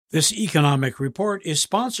This economic report is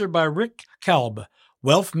sponsored by Rick Kalb,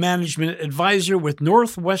 Wealth Management Advisor with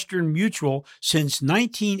Northwestern Mutual since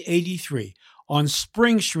 1983 on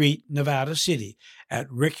Spring Street, Nevada City at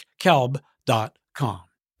rickkalb.com.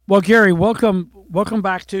 Well, Gary, welcome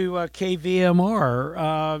back to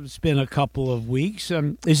KVMR. It's been a couple of weeks.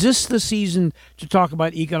 Is this the season to talk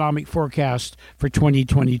about economic forecast for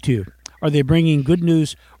 2022? Are they bringing good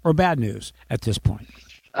news or bad news at this point?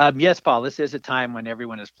 Yes, Paul, this is a time when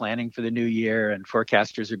everyone is planning for the new year and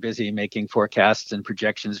forecasters are busy making forecasts and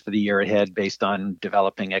projections for the year ahead based on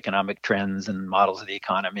developing economic trends and models of the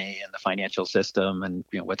economy and the financial system and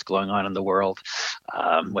what's going on in the world,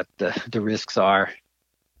 what the risks are.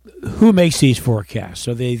 Who makes these forecasts?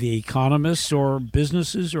 Are they the economists or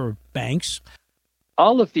businesses or banks?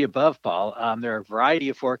 All of the above, Paul. There are a variety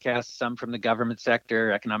of forecasts, some from the government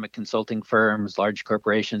sector, economic consulting firms, large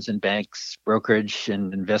corporations and banks, brokerage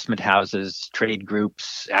and investment houses, trade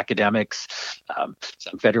groups, academics.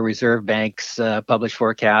 Some Federal Reserve banks publish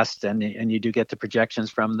forecasts, and you do get the projections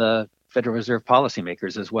from the Federal Reserve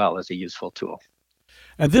policymakers as well as a useful tool.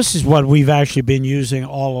 And this is what we've actually been using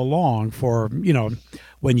all along for,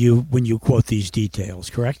 when you quote these details,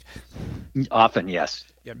 correct? Often, yes.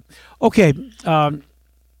 Yeah. Okay.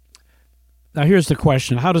 Now, here's the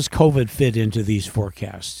question. How does COVID fit into these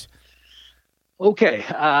forecasts? Okay.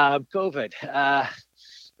 COVID.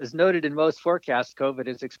 As noted in most forecasts, COVID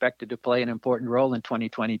is expected to play an important role in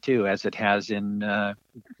 2022, as it has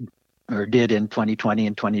did in 2020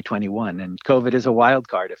 and 2021. And COVID is a wild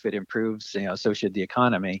card. If it improves, so should the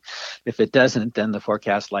economy. If it doesn't, then the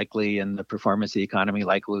forecast likely and the performance of the economy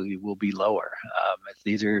likely will be lower.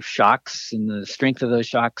 These are shocks, and the strength of those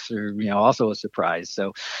shocks are, also a surprise.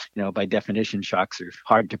 So, by definition, shocks are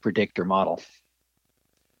hard to predict or model.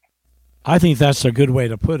 I think that's a good way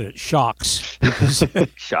to put it. Shocks.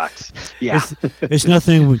 Shocks. Yeah. It's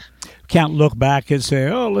nothing. We can't look back and say,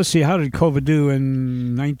 oh, let's see, how did COVID do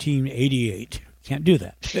in 1988? Can't do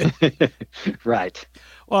that. Right.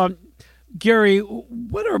 Well, Gary,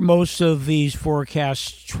 what are most of these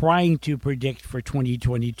forecasts trying to predict for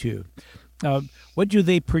 2022? What do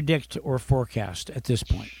they predict or forecast at this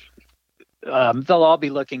point? They'll all be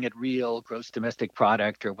looking at real gross domestic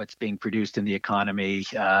product or what's being produced in the economy.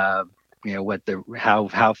 How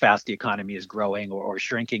fast the economy is growing or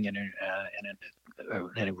shrinking in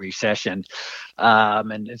a recession,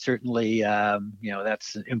 and certainly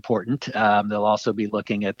that's important. They'll also be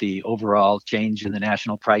looking at the overall change in the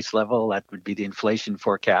national price level. That would be the inflation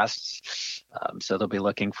forecasts. So they'll be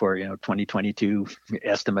looking for 2022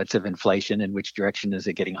 estimates of inflation. In which direction is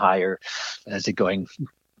it getting higher? Is it going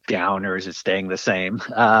down, or is it staying the same?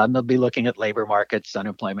 They'll be looking at labor markets,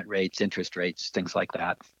 unemployment rates, interest rates, things like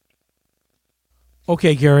that.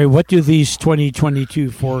 Okay, Gary, what do these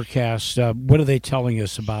 2022 forecasts, what are they telling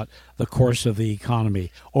us about the course of the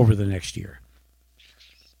economy over the next year?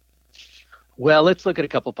 Well, let's look at a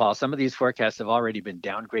couple, Paul. Some of these forecasts have already been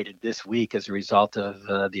downgraded this week as a result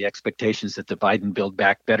of the expectations that the Biden Build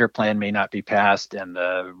Back Better plan may not be passed, and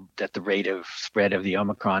that the rate of spread of the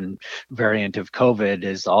Omicron variant of COVID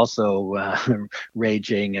is also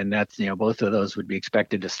raging, and that's both of those would be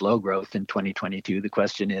expected to slow growth in 2022. The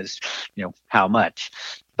question is, how much?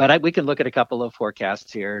 But we can look at a couple of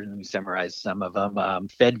forecasts here and summarize some of them.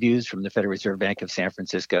 Fed Views from the Federal Reserve Bank of San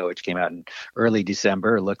Francisco, which came out in early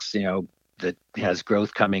December, looks, that has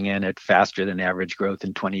growth coming in at faster than average growth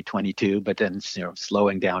in 2022, but then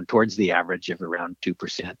slowing down towards the average of around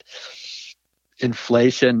 2%.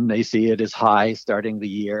 Inflation, they see it as high starting the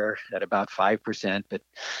year at about 5%, but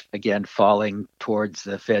again falling towards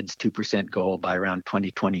the Fed's 2% goal by around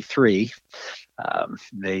 2023.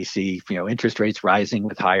 They see interest rates rising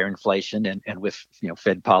with higher inflation and with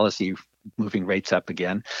Fed policy moving rates up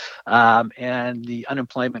again, and the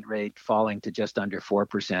unemployment rate falling to just under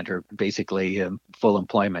 4%, or basically full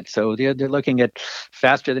employment. So they're looking at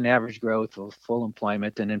faster than average growth of full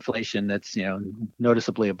employment and inflation that's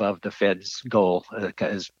noticeably above the Fed's goal,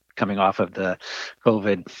 is coming off of the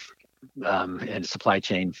COVID and supply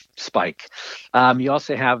chain spike. You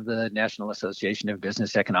also have the National Association of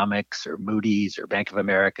Business Economics, or Moody's, or Bank of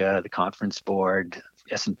America, the Conference Board,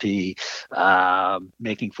 S&P,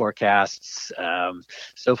 making forecasts.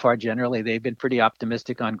 So far, generally, they've been pretty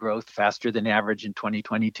optimistic on growth, faster than average in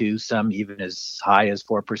 2022, some even as high as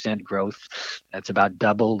 4% growth. That's about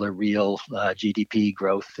double the real GDP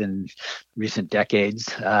growth in recent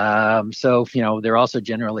decades. So, they're also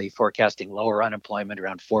generally forecasting lower unemployment,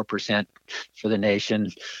 around 4% for the nation.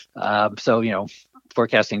 So,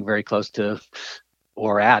 forecasting very close to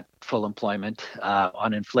or at full employment.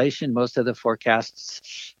 On inflation, most of the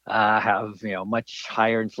forecasts have much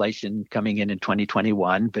higher inflation coming in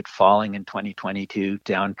 2021, but falling in 2022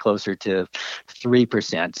 down closer to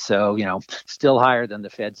 3%. So still higher than the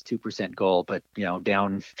Fed's 2% goal, but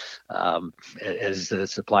down as the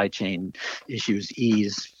supply chain issues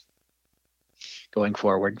ease going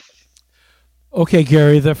forward. Okay,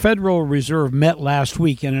 Gary, the Federal Reserve met last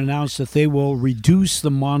week and announced that they will reduce the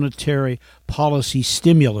monetary policy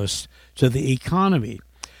stimulus to the economy.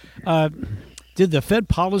 Did the Fed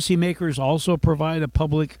policymakers also provide a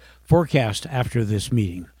public forecast after this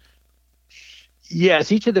meeting?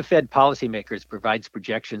 Yes, each of the Fed policymakers provides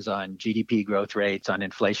projections on GDP growth rates, on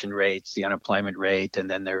inflation rates, the unemployment rate, and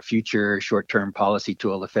then their future short-term policy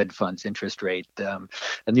tool, the Fed funds interest rate. And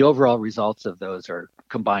the overall results of those are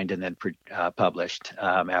combined and then published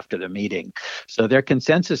after the meeting. So their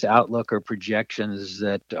consensus outlook or projections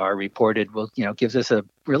that are reported gives us a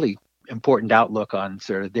really important outlook on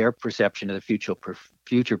sort of their perception of the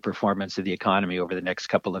future performance of the economy over the next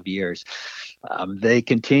couple of years. They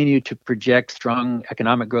continue to project strong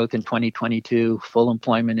economic growth in 2022, full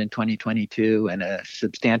employment in 2022, and a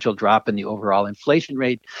substantial drop in the overall inflation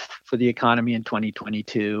rate for the economy in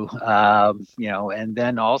 2022. And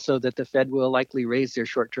then also that the Fed will likely raise their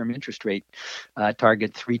short-term interest rate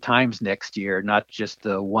target 3 times next year, not just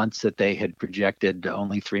the once that they had projected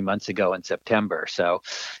only 3 months ago in September. So,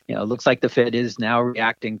 it looks like the Fed is now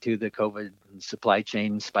reacting to the COVID supply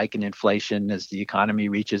chain spike in inflation as the economy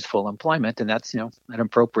reaches full employment, and that's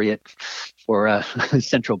appropriate for a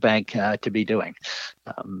central bank to be doing,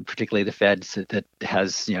 particularly the Fed that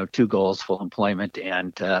has 2 goals: full employment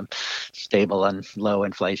and stable and low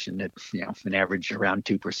inflation at an average around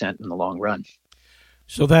 2% in the long run.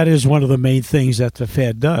 So that is one of the main things that the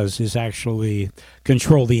Fed does, is actually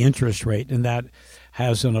control the interest rate, and that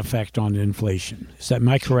has an effect on inflation. Am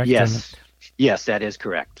I correct? Yes. Yes, that is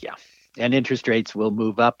correct. Yeah. And interest rates will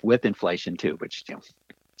move up with inflation too, which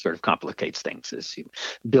sort of complicates things as you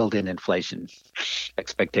build in inflation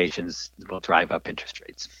expectations will drive up interest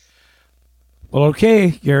rates. Well,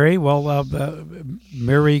 okay, Gary. Well,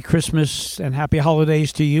 Merry Christmas and Happy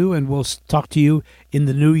Holidays to you, and we'll talk to you in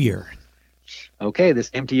the new year. Okay, the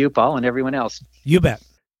same to you, Paul, and everyone else. You bet.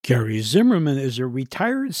 Gary Zimmerman is a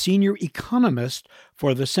retired senior economist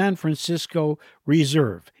for the San Francisco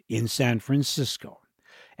Reserve in San Francisco,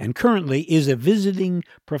 and currently is a visiting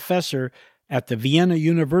professor at the Vienna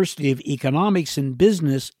University of Economics and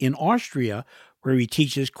Business in Austria, where he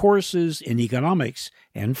teaches courses in economics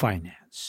and finance.